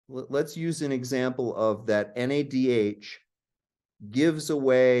let's use an example of that. NADH gives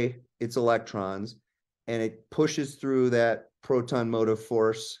away its electrons and it pushes through that proton motive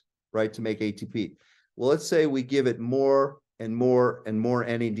force, right, to make ATP. Well, let's say we give it more and more and more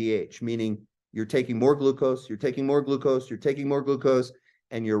NADH, meaning you're taking more glucose, you're taking more glucose, you're taking more glucose,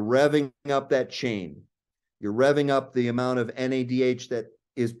 and you're revving up that chain. You're revving up the amount of NADH that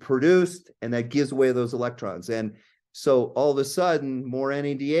is produced, and that gives away those electrons. And so all of a sudden, more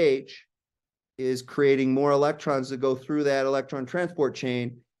NADH is creating more electrons to go through that electron transport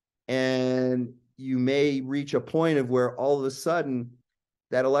chain. And you may reach a point of where all of a sudden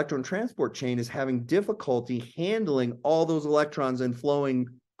that electron transport chain is having difficulty handling all those electrons and flowing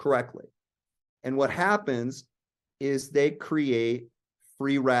correctly. And what happens is they create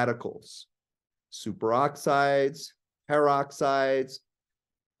free radicals, superoxides, peroxides,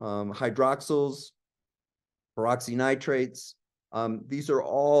 hydroxyls, peroxynitrates. These are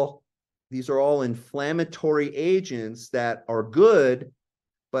all inflammatory agents that are good,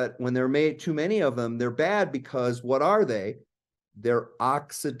 but when they're made too many of them, they're bad because what are they? They're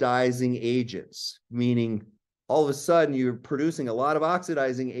oxidizing agents, meaning all of a sudden you're producing a lot of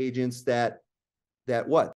oxidizing agents that what?